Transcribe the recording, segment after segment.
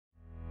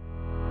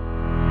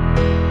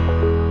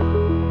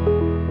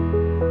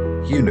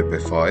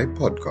Unipify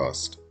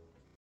podcast.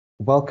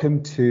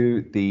 Welcome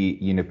to the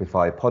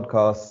Unipify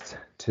podcast.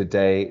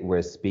 Today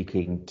we're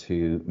speaking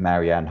to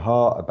Marianne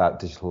Haar about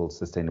digital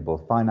sustainable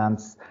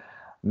finance.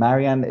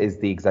 Marianne is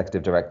the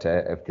Executive Director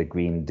of the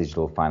Green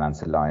Digital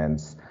Finance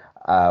Alliance.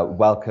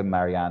 Welcome,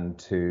 Marianne,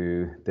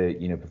 to the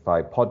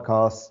Unipify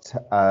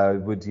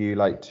podcast. Would you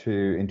like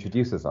to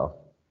introduce yourself?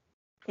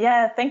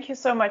 Yeah, thank you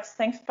so much.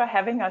 Thanks for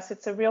having us.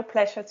 It's a real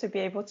pleasure to be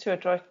able to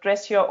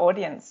address your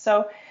audience.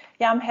 So,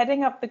 I'm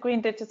heading up the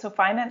Green Digital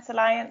Finance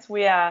Alliance.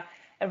 We are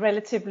a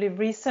relatively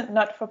recent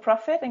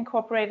not-for-profit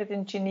incorporated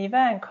in Geneva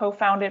and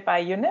co-founded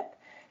by UNIP.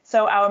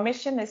 So our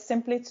mission is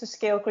simply to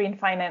scale green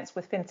finance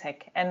with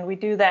fintech. And we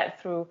do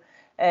that through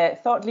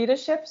thought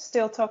leadership,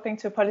 still talking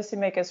to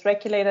policymakers,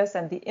 regulators,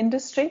 and the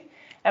industry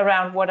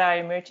around what are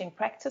emerging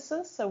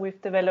practices. So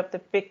we've developed a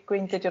big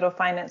green digital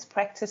finance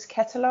practice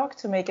catalog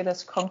to make it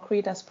as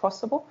concrete as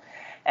possible.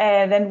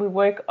 And then we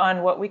work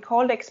on what we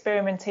call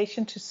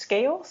experimentation to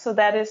scale. So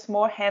that is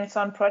more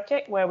hands-on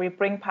project where we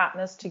bring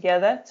partners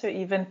together to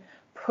even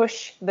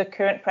push the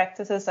current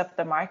practices of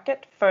the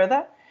market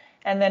further.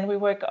 And then we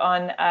work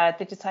on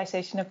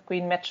digitization of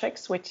green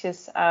metrics, which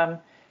is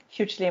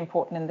hugely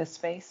important in this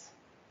space.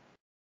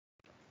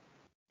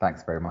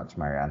 Thanks very much,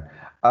 Marianne.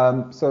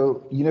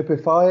 So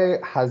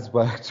Unipify has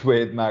worked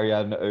with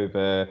Marianne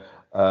over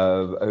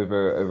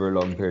a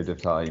long period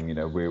of time. You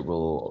know, we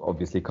will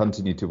obviously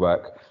continue to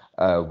work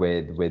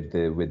with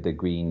the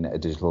Green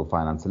Digital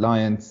Finance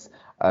Alliance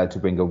to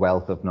bring a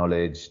wealth of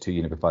knowledge to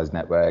Unipify's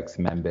networks,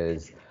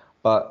 members.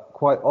 But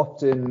quite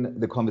often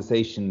the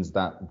conversations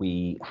that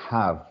we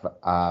have,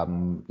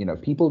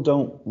 people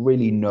don't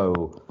really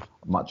know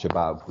much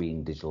about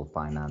green digital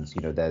finance.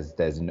 You know,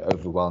 there's an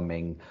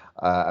overwhelming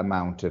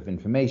amount of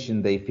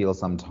information they feel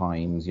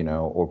sometimes,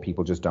 or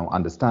people just don't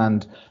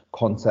understand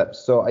concepts.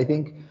 So I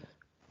think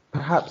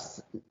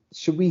perhaps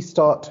should we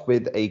start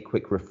with a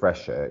quick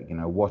refresher?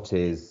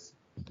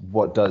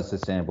 What does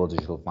sustainable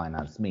digital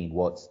finance mean?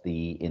 What's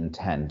the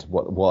intent?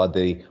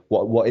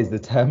 What is the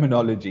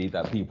terminology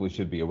that people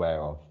should be aware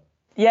of?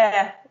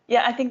 Yeah,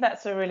 I think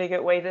that's a really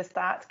good way to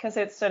start, because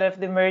it's sort of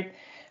the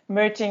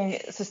merging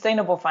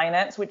sustainable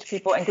finance, which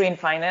people, and green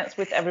finance,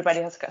 which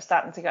everybody has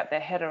starting to get their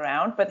head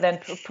around, but then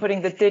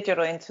putting the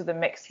digital into the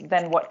mix,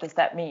 then what does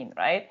that mean,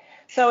 right?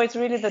 So it's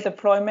really the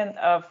deployment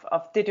of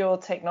digital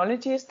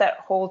technologies, that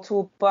whole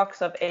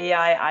toolbox of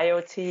AI,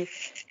 IoT,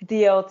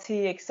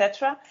 DLT,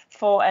 etc.,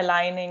 for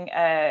aligning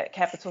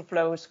capital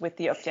flows with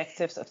the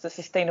objectives of the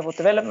Sustainable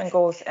Development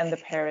Goals and the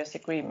Paris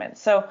Agreement.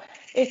 So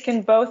it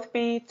can both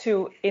be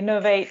to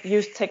innovate,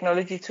 use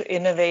technology to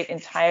innovate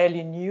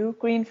entirely new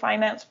green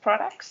finance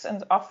products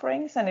and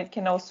offerings, and it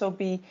can also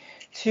be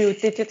to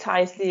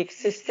digitize the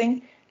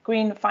existing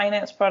green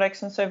finance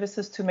products and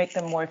services to make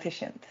them more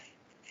efficient.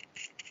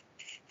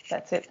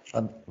 That's it.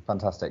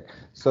 Fantastic.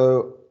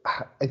 So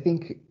I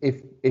think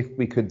if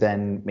we could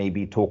then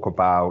maybe talk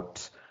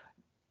about,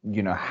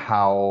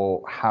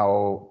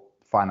 how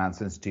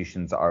finance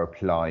institutions are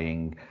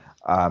applying,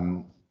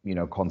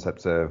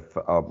 concepts of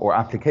or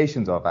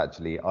applications of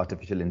actually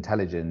artificial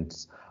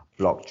intelligence,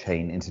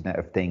 blockchain, Internet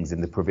of Things in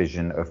the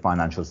provision of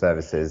financial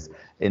services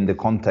in the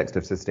context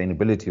of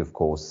sustainability, of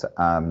course,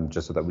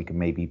 just so that we can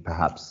maybe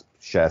perhaps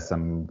share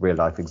some real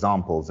life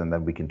examples, and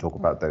then we can talk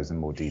about those in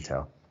more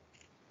detail.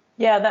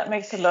 Yeah, that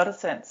makes a lot of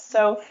sense.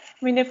 So,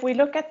 if we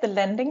look at the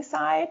lending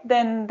side,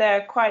 then there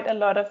are quite a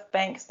lot of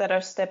banks that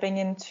are stepping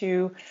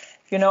into,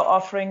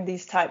 offering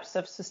these types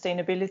of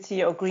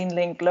sustainability or green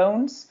link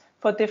loans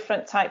for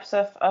different types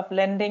of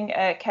lending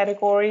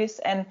categories.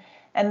 And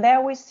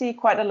there we see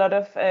quite a lot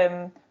of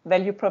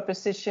value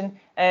proposition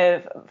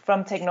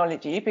from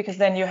technology, because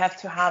then you have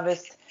to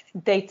harvest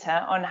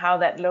data on how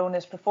that loan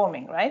is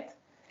performing, right?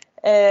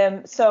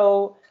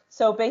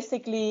 So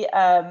basically,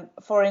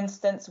 for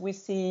instance, we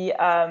see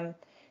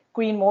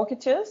green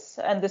mortgages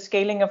and the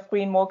scaling of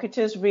green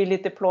mortgages really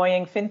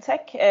deploying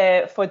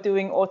fintech for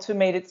doing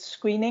automated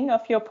screening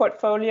of your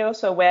portfolio.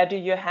 So where do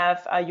you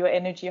have your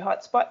energy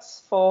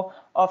hotspots for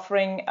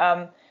offering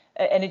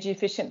energy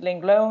efficient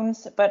linked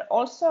loans? But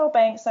also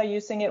banks are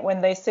using it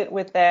when they sit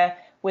with their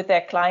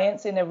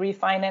clients in a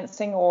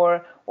refinancing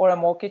or a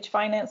mortgage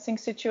financing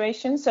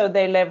situation. So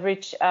they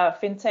leverage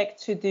fintech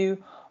to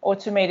do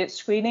automated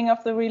screening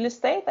of the real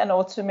estate and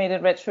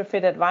automated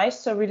retrofit advice.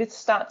 So really to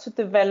start to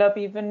develop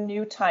even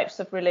new types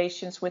of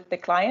relations with the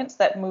clients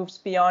that moves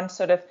beyond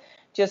sort of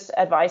just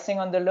advising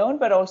on the loan,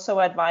 but also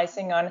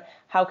advising on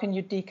how can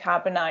you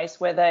decarbonize,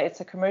 whether it's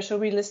a commercial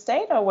real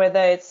estate or whether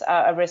it's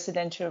a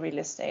residential real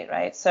estate,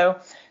 right? So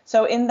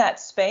in that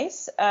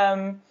space,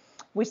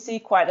 we see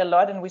quite a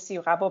lot, and we see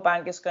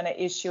Rabobank is going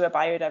to issue a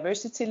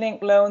biodiversity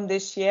linked loan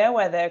this year,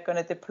 where they're going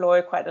to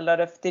deploy quite a lot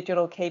of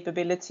digital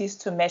capabilities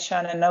to measure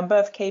on a number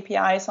of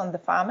KPIs on the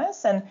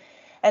farmers.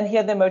 And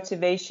here the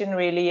motivation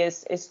really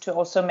is to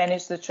also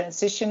manage the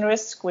transition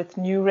risk with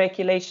new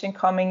regulation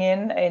coming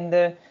in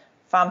the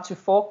Farm to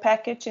Fork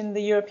package in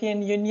the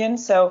European Union.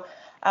 So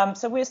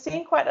we're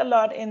seeing quite a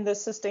lot in the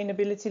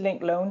sustainability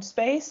linked loan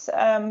space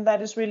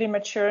that is really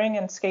maturing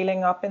and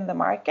scaling up in the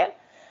market.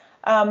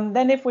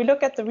 Then if we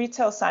look at the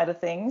retail side of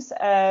things,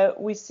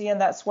 we see, and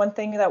that's one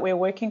thing that we're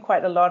working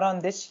quite a lot on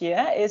this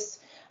year, is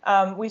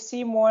we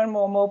see more and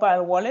more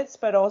mobile wallets,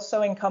 but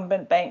also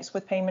incumbent banks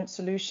with payment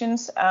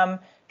solutions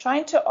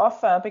trying to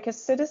offer, because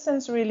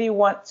citizens really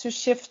want to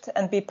shift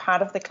and be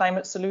part of the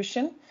climate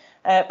solution.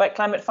 But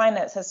climate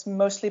finance has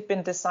mostly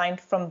been designed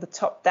from the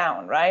top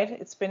down, right?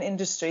 It's been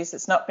industries,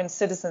 it's not been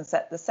citizens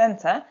at the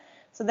center.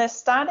 So they're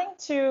starting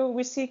to,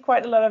 we see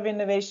quite a lot of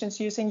innovations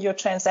using your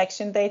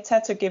transaction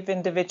data to give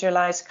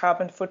individualized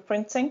carbon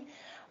footprinting.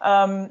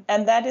 And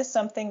that is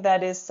something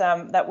that is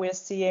that we're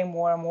seeing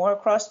more and more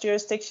across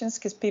jurisdictions,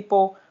 because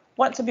people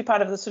want to be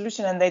part of the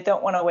solution and they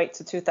don't want to wait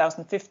to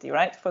 2050,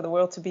 right, for the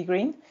world to be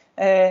green.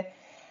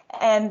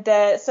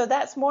 So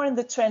that's more in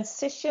the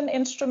transition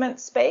instrument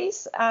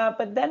space.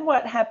 But then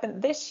what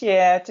happened this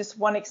year, just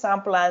one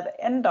example I'll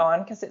end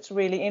on, because it's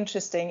really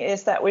interesting,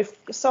 is that we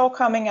saw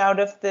coming out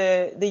of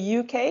the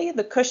UK,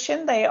 the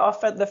Cushion, they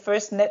offered the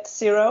first net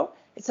zero.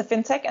 It's a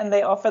fintech, and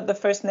they offered the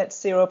first net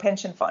zero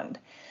pension fund.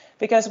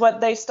 Because what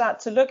they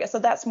start to look at, so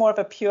that's more of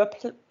a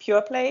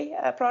pure play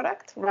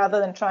product rather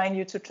than trying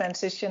you to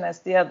transition as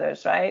the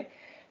others, right?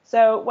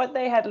 So what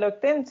they had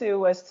looked into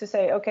was to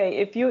say, okay,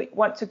 if you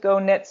want to go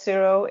net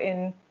zero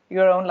in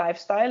your own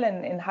lifestyle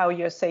and in how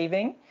you're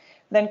saving,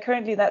 then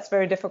currently that's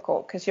very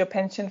difficult, because your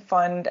pension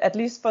fund, at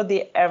least for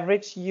the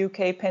average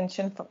UK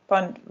pension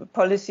fund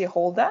policy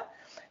holder,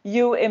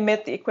 you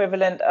emit the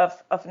equivalent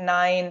of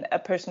 9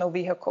 personal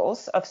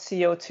vehicles of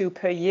CO2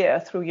 per year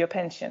through your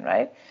pension,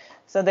 right?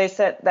 So they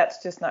said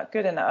that's just not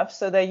good enough.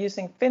 So they're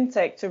using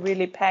fintech to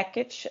really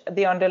package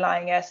the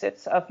underlying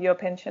assets of your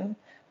pension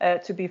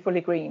to be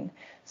fully green.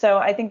 So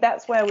I think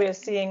that's where we're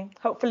seeing,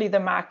 hopefully, the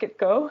market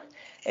go,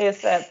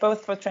 is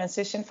both for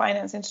transition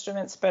finance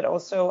instruments, but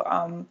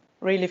also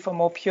really for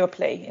more pure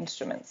play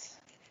instruments.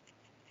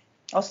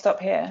 I'll stop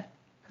here.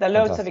 There are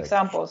loads of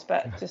examples,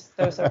 but just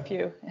those are a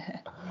few.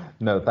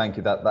 No, thank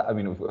you. That I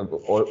mean,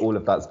 all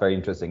of that's very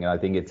interesting, and I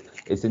think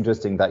it's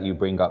interesting that you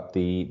bring up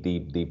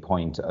the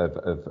point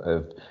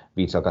of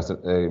retail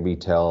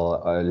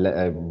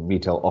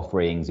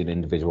offerings in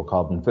individual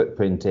carbon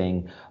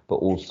footprinting, but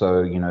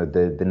also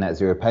the net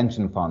zero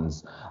pension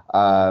funds.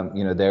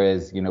 There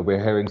is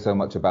we're hearing so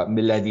much about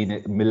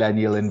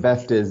millennial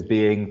investors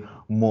being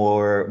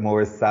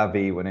more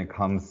savvy when it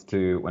comes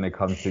to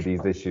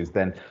these issues.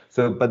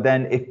 But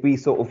then if we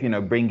sort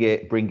of bring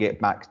it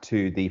back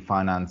to the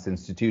finance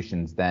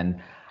institutions,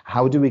 then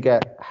how do we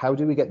get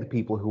the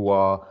people who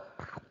are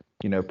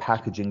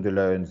packaging the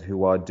loans,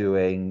 who are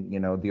doing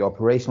the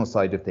operational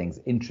side of things,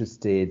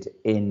 interested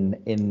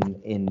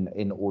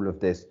in all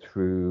of this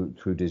through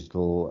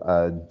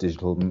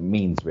digital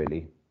means,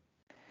 really?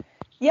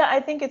 Yeah, I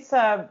think it's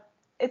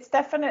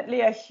definitely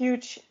a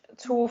huge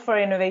tool for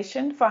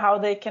innovation, for how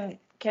they can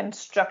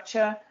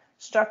structure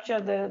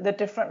the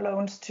different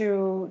loans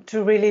to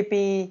really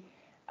be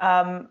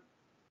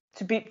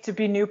to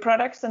be new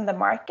products in the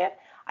market.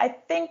 I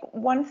think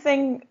one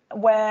thing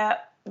where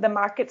the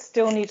market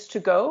still needs to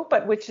go,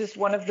 but which is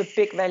one of the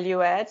big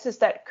value adds, is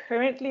that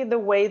currently the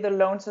way the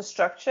loans are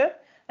structured,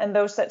 and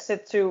those that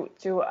sit to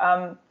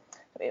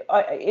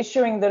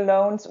issuing the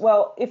loans,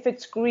 well, if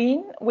it's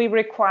green, we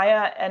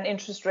require an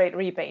interest rate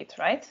rebate,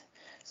 right?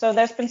 So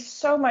there's been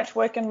so much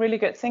work and really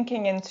good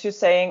thinking into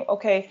saying,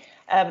 okay,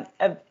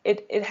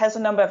 it has a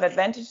number of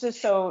advantages.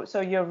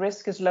 So your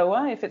risk is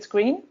lower if it's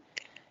green.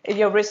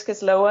 Your risk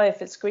is lower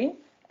if it's green.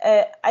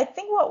 I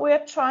think what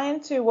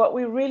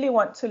we really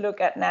want to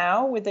look at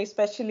now, with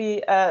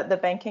especially the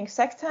banking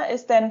sector,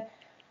 is then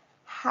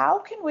how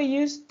can we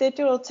use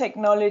digital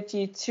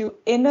technology to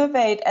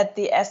innovate at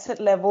the asset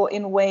level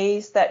in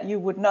ways that you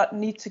would not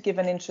need to give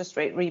an interest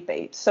rate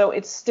rebate. So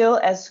it's still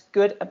as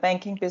good a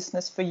banking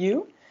business for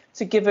you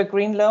to give a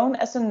green loan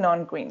as a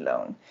non-green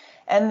loan.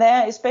 And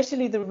there,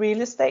 especially the real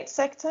estate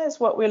sector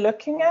is what we're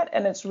looking at,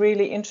 and it's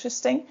really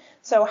interesting.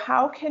 So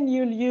how can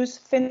you use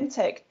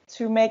fintech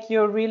to make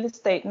your real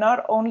estate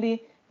not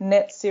only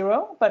net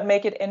zero, but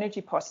make it energy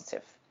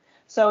positive?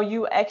 So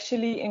you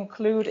actually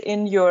include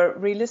in your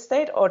real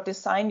estate or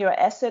design your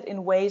asset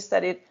in ways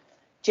that it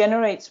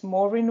generates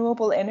more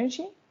renewable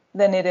energy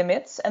than it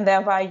emits, and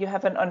thereby you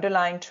have an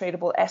underlying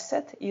tradable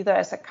asset, either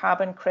as a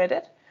carbon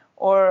credit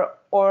or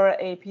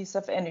a piece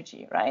of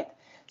energy, right?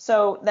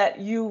 So that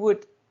you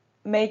would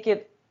make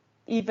it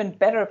even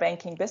better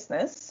banking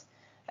business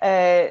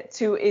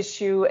to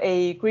issue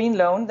a green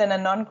loan than a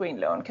non-green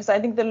loan. Because I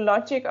think the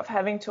logic of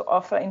having to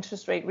offer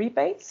interest rate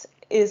rebates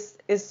is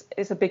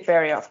a big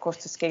barrier, of course,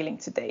 to scaling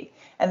today.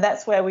 And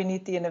that's where we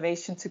need the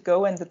innovation to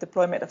go, and the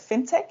deployment of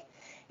fintech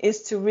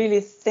is to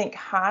really think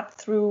hard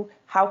through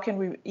how can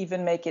we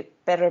even make it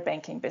better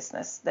banking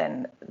business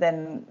than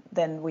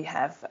we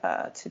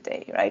have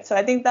today, right? So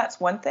I think that's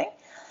one thing.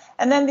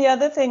 And then the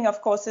other thing,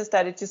 of course, is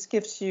that it just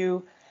gives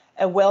you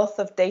a wealth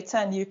of data,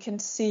 and you can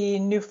see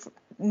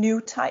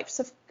new types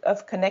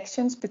of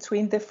connections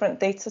between different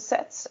data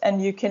sets,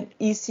 and you can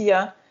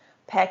easier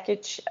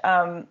package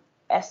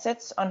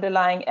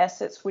underlying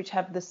assets which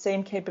have the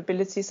same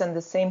capabilities and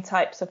the same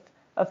types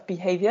of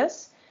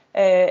behaviors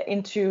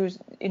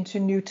into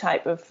new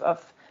type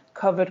of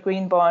covered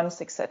green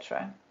bonds,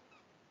 etc.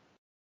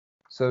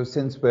 So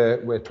since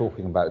we're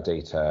talking about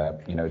data,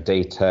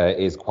 data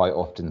is quite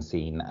often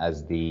seen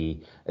as the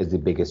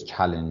biggest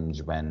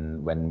challenge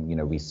when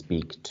we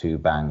speak to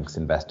banks,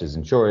 investors,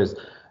 insurers.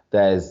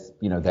 There's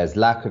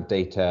lack of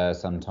data.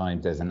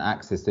 Sometimes there's an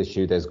access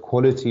issue. There's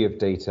quality of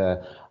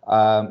data.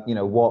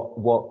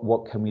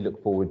 What can we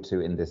look forward to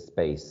in this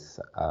space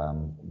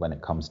when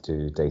it comes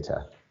to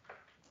data?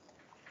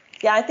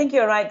 Yeah, I think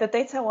you're right. The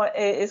data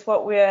is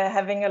what we're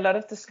having a lot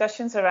of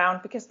discussions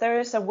around, because there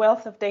is a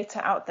wealth of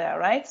data out there,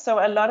 right? So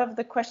a lot of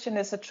the question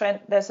is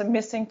there's a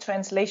missing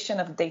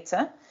translation of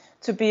data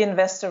to be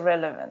investor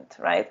relevant,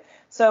 right?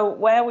 So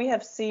where we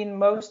have seen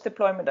most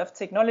deployment of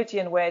technology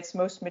and where it's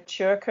most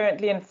mature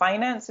currently in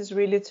finance is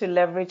really to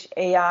leverage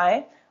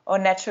AI or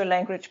natural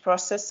language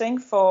processing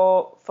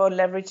for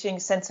leveraging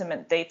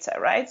sentiment data,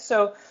 right?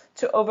 So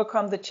to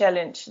overcome the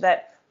challenge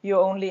that you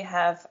only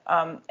have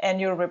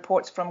annual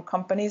reports from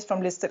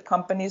listed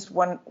companies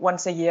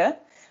once a year.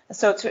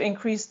 So to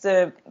increase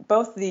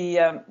both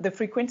the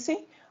frequency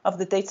of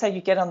the data you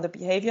get on the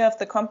behavior of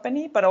the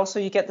company, but also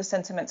you get the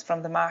sentiments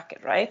from the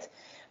market, right?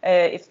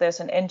 If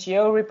there's an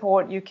NGO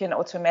report, you can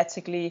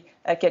automatically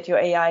get your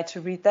AI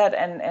to read that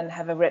and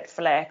have a red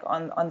flag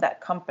on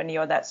that company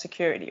or that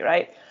security,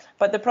 right?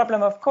 But the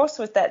problem, of course,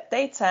 with that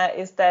data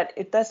is that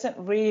it doesn't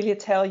really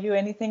tell you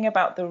anything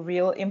about the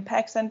real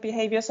impacts and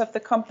behaviors of the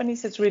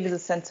companies. It's really the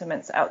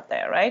sentiments out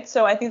there, right?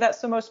 So I think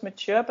that's the most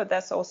mature, but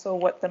that's also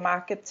what the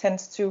market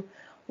tends to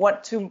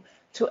want to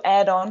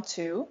add on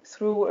to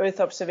through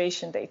Earth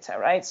observation data,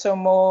 right? So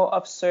more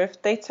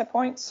observed data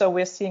points. So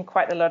we're seeing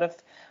quite a lot of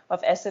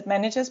asset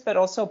managers, but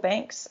also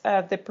banks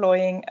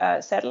deploying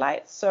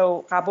satellites.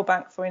 So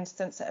Rabobank, for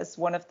instance, as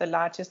one of the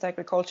largest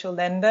agricultural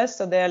lenders,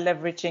 so they're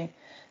leveraging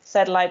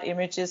satellite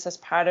images as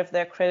part of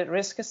their credit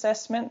risk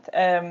assessment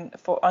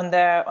on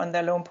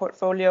their loan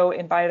portfolio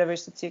in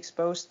biodiversity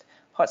exposed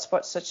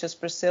hotspots such as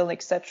Brazil,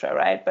 etc.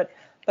 Right? But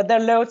there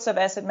are loads of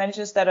asset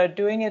managers that are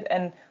doing it,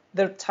 and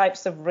the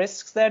types of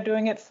risks they're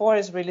doing it for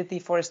is really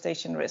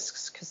deforestation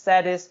risks, because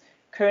that is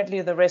currently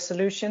the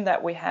resolution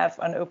that we have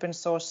on open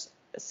source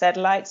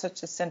satellites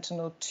such as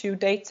Sentinel-2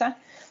 data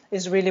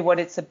is really what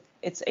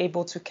it's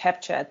able to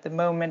capture at the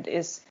moment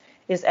is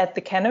at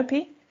the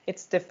canopy.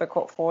 It's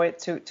difficult for it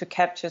to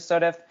capture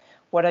sort of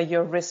what are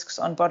your risks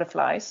on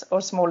butterflies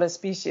or smaller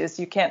species.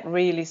 You can't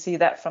really see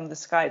that from the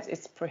skies.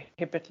 It's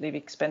prohibitively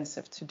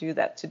expensive to do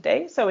that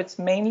today. So it's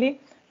mainly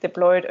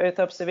deployed Earth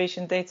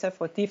observation data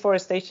for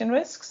deforestation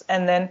risks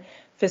and then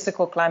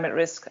physical climate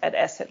risk at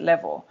asset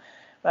level,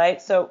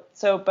 right?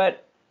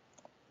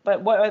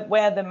 But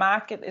where the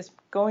market is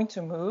going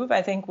to move,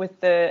 I think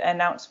with the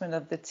announcement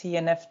of the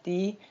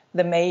TNFD,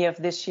 the May of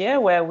this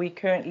year, where we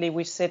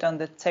sit on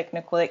the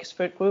technical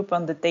expert group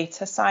on the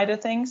data side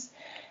of things,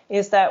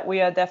 is that we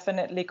are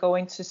definitely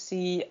going to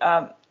see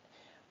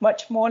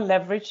much more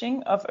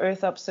leveraging of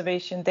Earth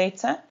observation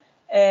data,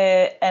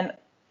 and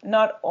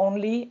not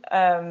only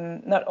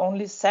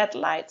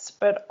satellites,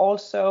 but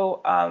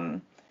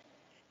also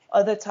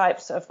other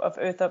types of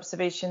Earth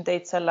observation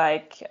data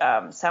like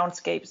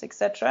soundscapes,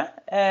 etc.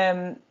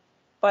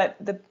 But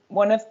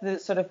one of the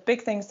sort of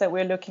big things that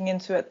we're looking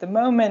into at the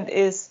moment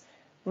is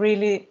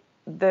really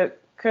the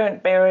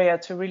current barrier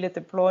to really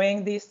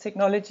deploying these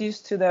technologies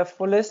to their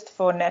fullest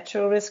for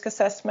natural risk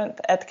assessment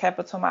at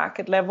capital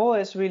market level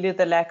is really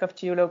the lack of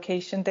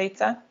geolocation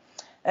data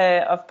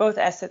of both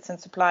assets and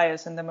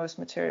suppliers in the most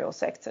material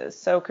sectors.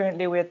 So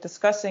currently we're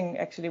discussing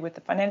actually with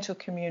the financial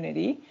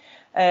community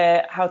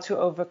how to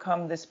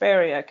overcome this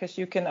barrier, because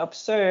you can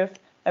observe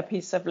a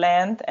piece of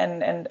land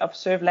and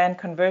observe land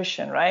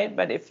conversion, right?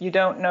 But if you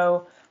don't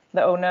know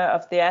the owner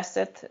of the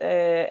asset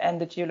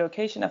and the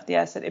geolocation of the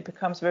asset, it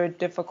becomes very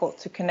difficult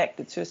to connect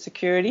it to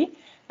security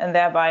and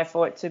thereby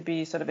for it to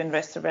be sort of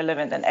investor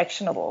relevant and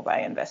actionable by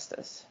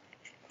investors.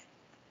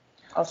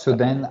 So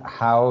then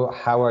how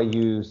are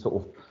you sort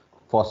of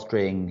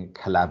fostering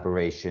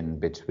collaboration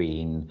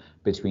between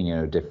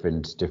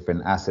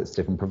different assets,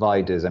 different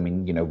providers? I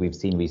mean, we've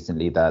seen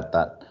recently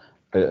that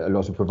a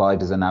lot of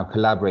providers are now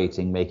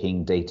collaborating,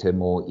 making data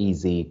more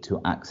easy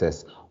to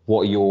access.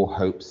 What are your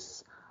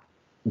hopes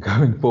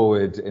going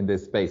forward in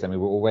this space? I mean,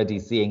 we're already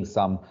seeing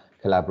some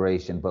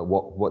collaboration, but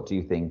what do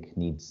you think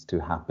needs to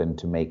happen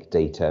to make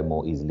data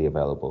more easily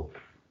available?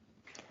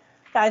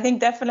 I think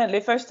definitely,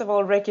 first of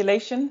all,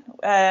 regulation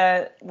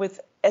with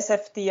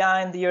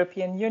SFDR in the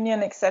European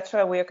Union,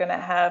 etc. We are going to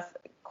have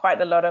quite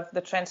a lot of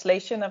the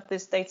translation of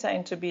this data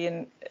into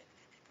being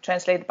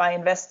translated by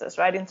investors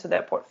right into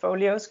their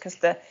portfolios, because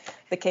the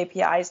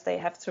KPIs they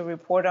have to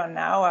report on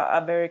now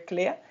are very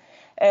clear.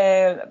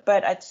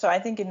 So I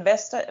think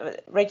investor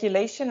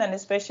regulation, and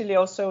especially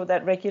also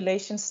that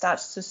regulation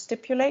starts to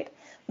stipulate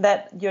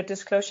that your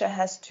disclosure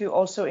has to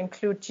also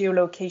include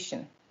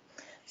geolocation.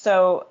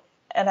 So,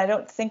 and I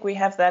don't think we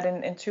have that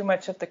in too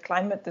much of the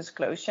climate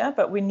disclosure,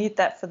 but we need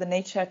that for the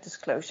nature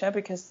disclosure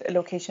because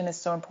location is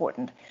so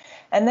important.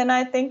 And then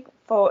I think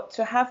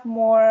to have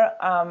more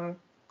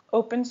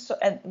open,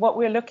 and what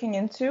we're looking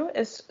into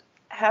is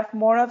have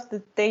more of the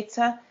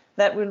data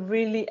that will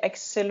really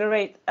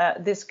accelerate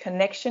this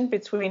connection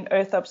between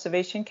Earth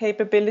observation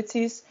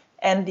capabilities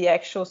and the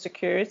actual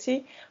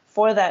security.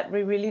 For that,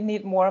 we really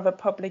need more of a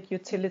public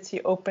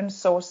utility, open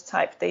source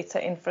type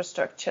data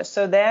infrastructure.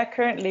 So there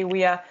currently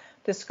we are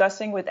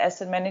discussing with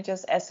asset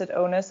managers, asset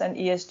owners, and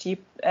ESG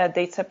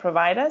data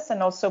providers,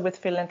 and also with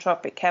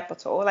philanthropic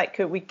capital. Like,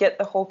 could we get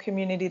the whole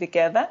community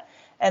together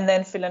and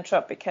then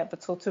philanthropic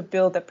capital to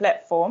build a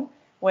platform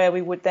where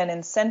we would then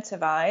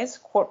incentivize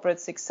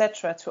corporates,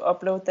 etc., to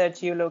upload their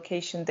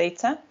geolocation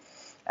data.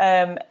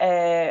 And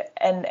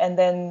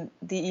then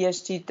the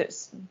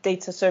ESG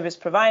data service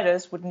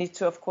providers would need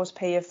to, of course,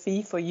 pay a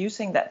fee for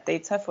using that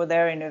data for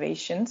their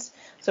innovations.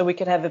 So we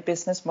could have a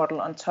business model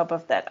on top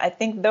of that. I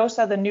think those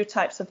are the new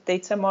types of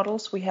data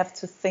models we have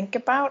to think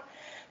about.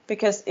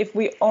 Because if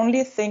we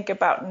only think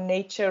about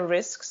nature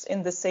risks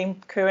in the same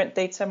current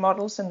data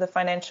models in the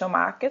financial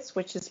markets,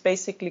 which is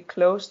basically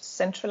closed,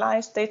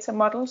 centralized data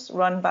models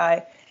run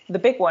by the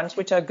big ones,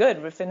 which are good,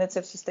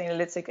 Refinitiv,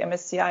 Sustainalytics,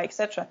 MSCI,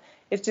 etc.,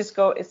 it's just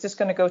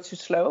going to go too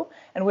slow,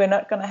 and we're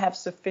not going to have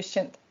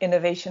sufficient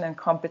innovation and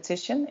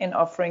competition in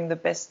offering the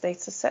best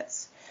data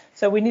sets.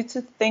 So we need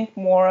to think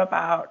more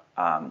about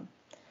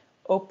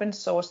open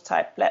source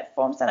type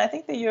platforms, and I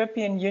think the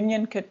European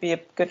Union could be a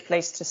good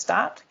place to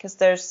start, because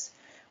there's,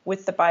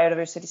 with the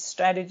biodiversity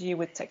strategy,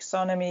 with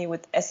taxonomy,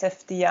 with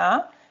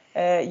SFDR,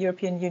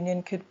 European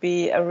Union could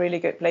be a really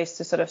good place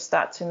to sort of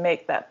start to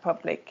make that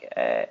public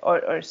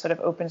or sort of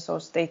open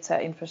source data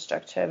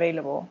infrastructure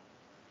available.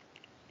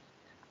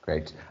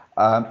 Great.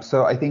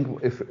 So I think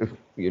if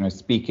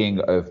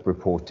speaking of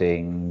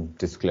reporting,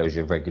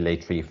 disclosure,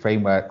 regulatory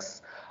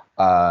frameworks,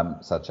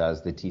 such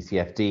as the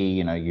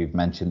TCFD, you've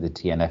mentioned the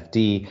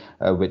TNFD,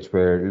 which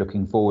we're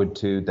looking forward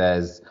to.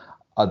 There's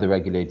other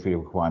regulatory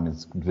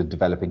requirements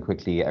developing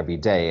quickly every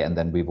day, and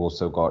then we've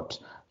also got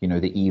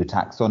the EU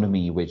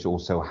taxonomy, which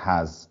also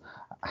has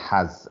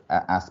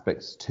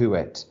aspects to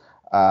it,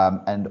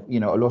 and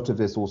a lot of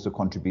this also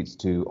contributes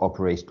to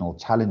operational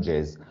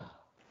challenges.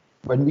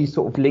 When we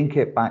sort of link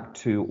it back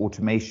to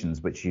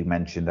automations, which you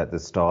mentioned at the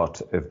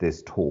start of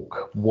this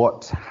talk,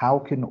 how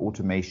can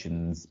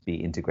automations be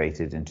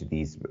integrated into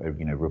these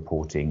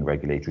reporting,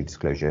 regulatory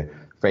disclosure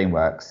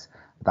frameworks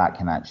that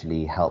can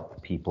actually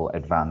help people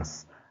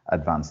advance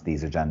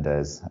these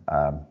agendas?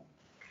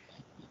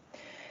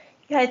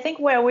 Yeah, I think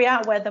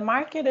where the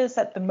market is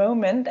at the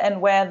moment,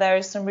 and where there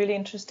is some really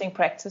interesting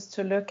practice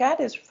to look at,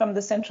 is from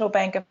the Central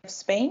Bank of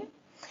Spain.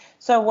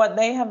 So what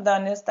they have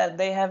done is that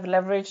they have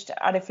leveraged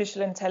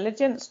artificial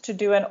intelligence to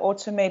do an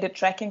automated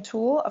tracking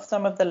tool of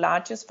some of the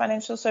largest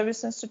financial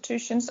service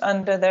institutions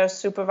under their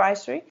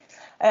supervisory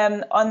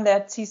on their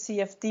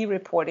TCFD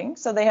reporting.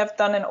 So they have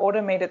done an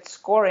automated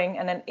scoring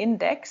and an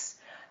index.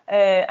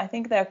 I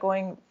think they're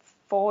going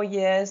 4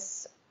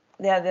 years.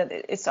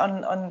 It's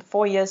on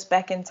 4 years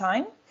back in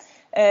time.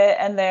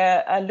 And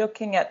they're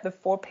looking at the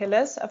 4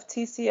 pillars of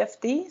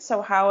TCFD.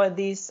 So how are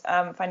these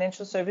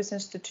financial service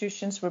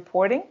institutions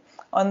reporting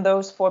on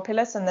those 4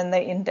 pillars, and then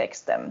they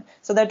index them.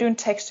 So they're doing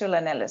textual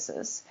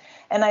analysis.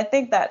 And I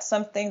think that's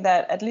something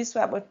that, at least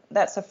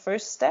that's a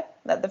first step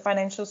that the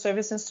financial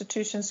service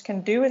institutions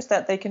can do, is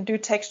that they can do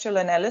textual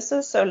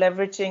analysis, so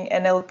leveraging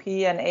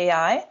NLP and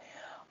AI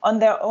on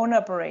their own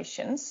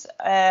operations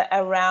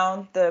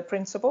around the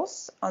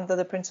principles, under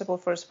the principle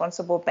for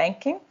responsible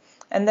banking,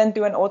 and then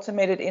do an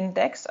automated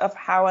index of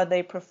how are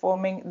they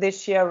performing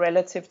this year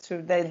relative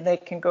to, they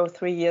can go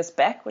 3 years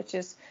back,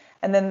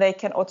 and then they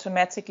can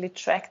automatically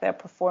track their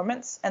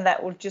performance, and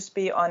that will just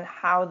be on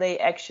how they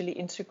actually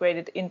integrate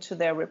it into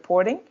their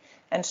reporting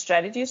and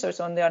strategy. So it's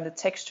only on the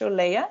textual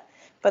layer,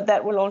 but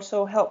that will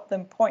also help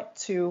them point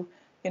to,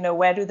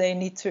 where do they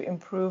need to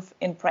improve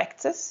in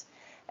practice.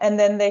 And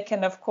then they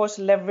can, of course,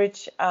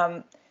 leverage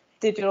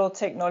digital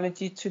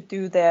technology to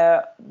do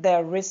their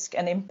risk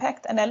and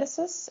impact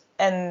analysis.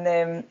 And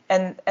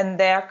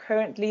there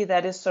currently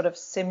that is sort of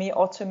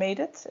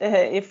semi-automated.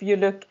 If you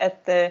look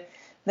at the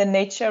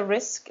nature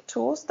risk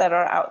tools that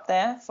are out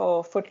there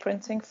for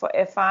footprinting for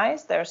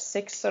FIs, there are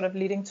 6 sort of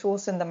leading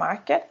tools in the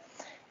market.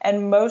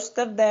 And most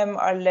of them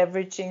are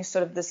leveraging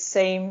sort of the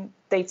same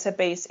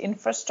database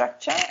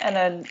infrastructure.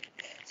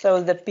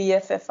 So the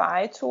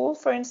BFFI tool,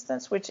 for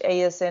instance, which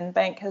ASN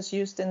Bank has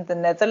used in the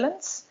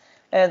Netherlands,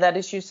 that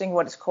is using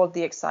what is called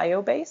the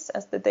XIO base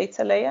as the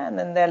data layer. And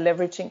then they're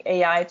leveraging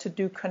AI to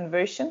do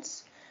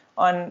conversions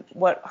on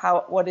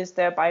what is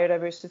their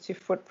biodiversity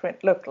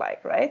footprint look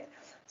like, right?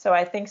 So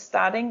I think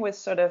starting with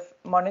sort of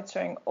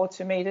monitoring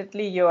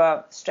automatedly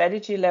your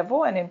strategy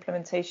level and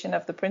implementation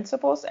of the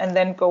principles, and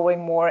then going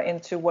more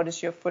into what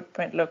does your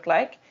footprint look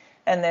like,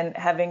 and then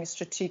having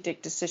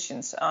strategic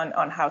decisions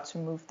on how to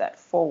move that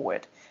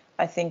forward,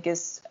 I think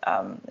is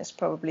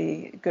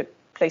probably good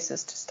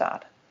places to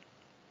start.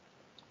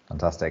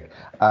 Fantastic.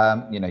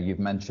 You've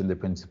mentioned the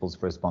principles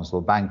for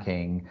responsible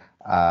banking,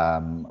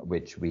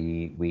 which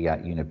we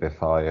at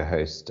UNIPIFI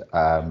host,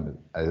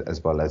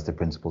 as well as the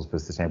principles for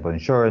sustainable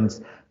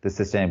insurance, the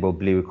sustainable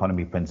blue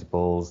economy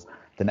principles,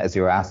 the Net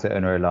Zero Asset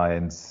Owner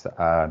Alliance.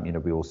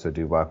 We also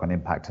do work on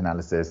impact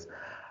analysis.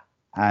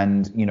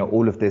 And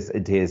all of this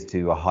adheres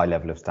to a high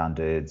level of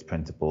standards,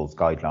 principles,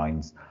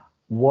 guidelines.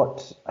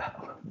 What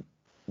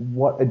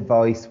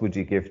advice would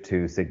you give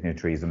to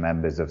signatories and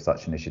members of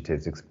such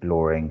initiatives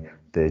exploring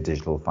the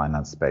digital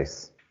finance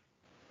space?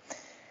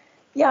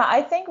 Yeah,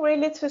 I think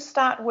really to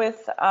start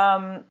with,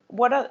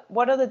 what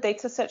are the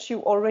data sets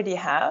you already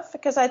have?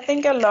 Because I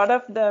think a lot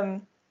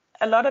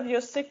of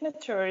your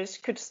signatories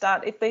could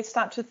start, if they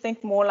start to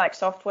think more like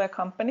software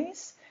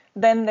companies,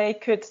 then they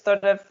could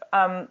sort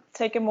of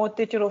take a more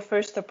digital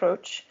first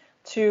approach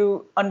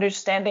to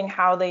understanding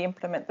how they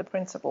implement the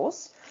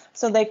principles.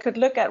 So they could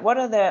look at what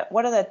are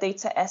the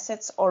data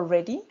assets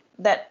already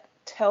that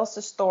tells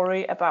a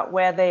story about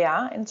where they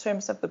are in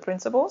terms of the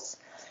principles.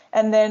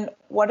 And then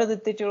what are the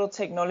digital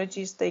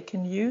technologies they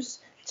can use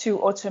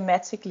to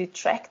automatically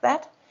track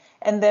that?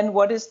 And then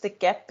what is the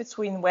gap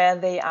between where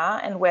they are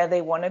and where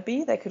they want to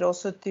be? They could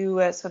also do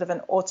a sort of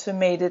an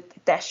automated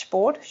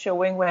dashboard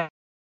showing where.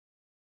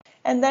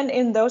 And then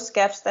in those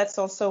gaps, that's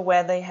also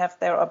where they have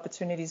their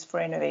opportunities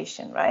for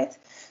innovation, right?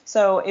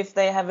 So if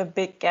they have a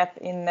big gap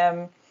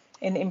in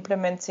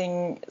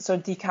implementing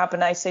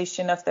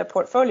decarbonization of their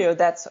portfolio,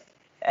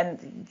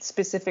 and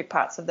specific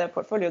parts of their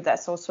portfolio,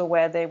 that's also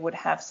where they would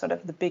have sort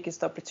of the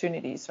biggest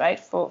opportunities, right,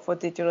 for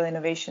digital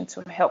innovation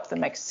to help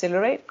them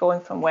accelerate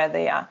going from where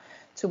they are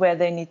to where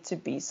they need to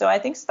be. So I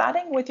think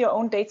starting with your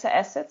own data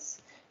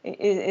assets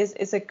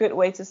is a good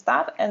way to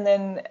start, and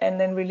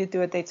then really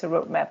do a data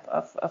roadmap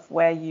of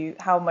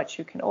how much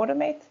you can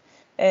automate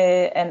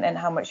and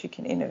how much you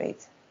can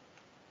innovate.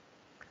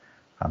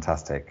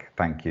 Fantastic.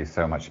 Thank you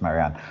so much,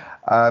 Marianne.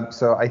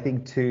 So I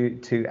think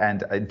to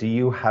end, do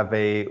you have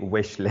a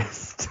wish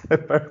list,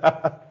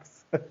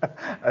 perhaps,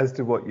 as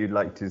to what you'd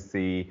like to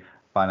see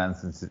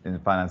finance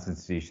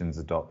institutions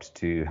adopt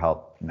to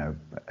help,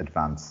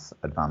 advance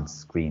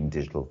green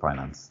digital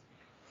finance?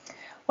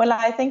 Well,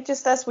 I think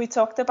just as we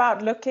talked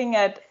about, looking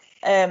at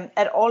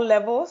all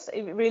levels,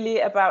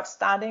 really about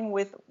starting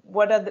with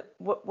what are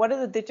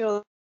the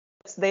digital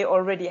they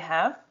already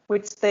have,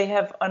 which they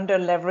have under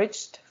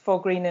leveraged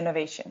for green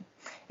innovation.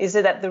 Is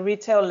it at the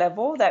retail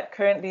level that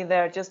currently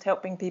they're just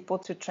helping people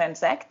to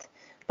transact,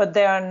 but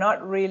they are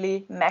not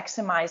really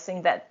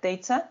maximizing that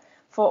data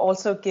for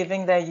also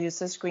giving their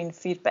users green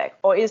feedback?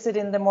 Or is it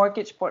in the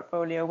mortgage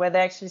portfolio where they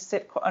actually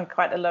sit on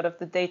quite a lot of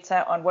the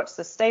data on what's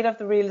the state of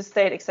the real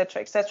estate, et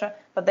cetera,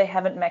 but they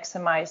haven't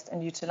maximized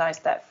and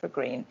utilized that for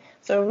green?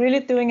 So really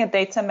doing a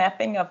data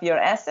mapping of your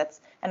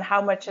assets and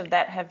how much of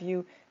that have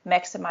you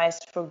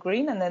maximized for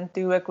green, and then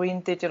do a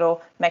green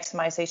digital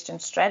maximization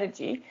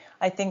strategy.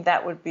 I think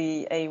that would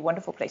be a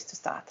wonderful place to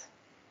start.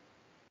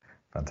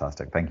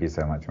 Fantastic. Thank you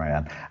so much,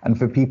 Marianne. And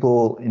for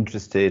people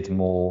interested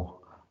more,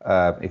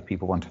 if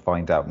people want to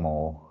find out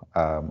more,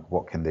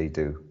 what can they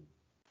do?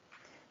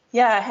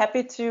 Yeah,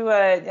 happy to.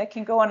 I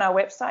can go on our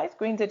website,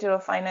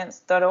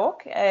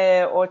 greendigitalfinance.org,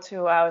 or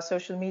to our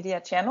social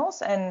media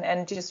channels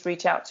and just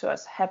reach out to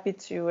us. Happy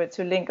to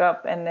link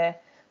up and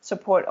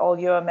support all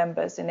your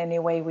members in any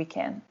way we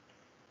can.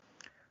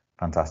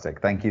 Fantastic.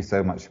 Thank you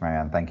so much,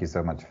 Marianne. Thank you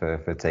so much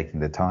for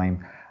taking the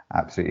time.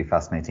 Absolutely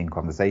fascinating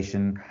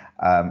conversation.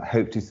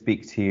 Hope to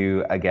speak to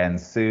you again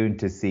soon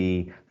to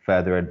see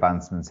further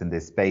advancements in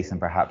this space,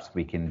 and perhaps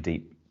we can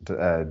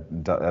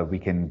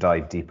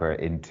dive deeper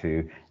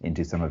into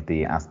some of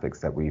the aspects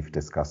that we've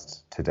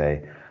discussed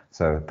today.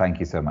 So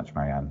thank you so much,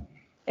 Marianne.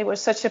 It was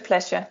such a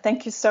pleasure.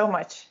 Thank you so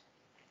much.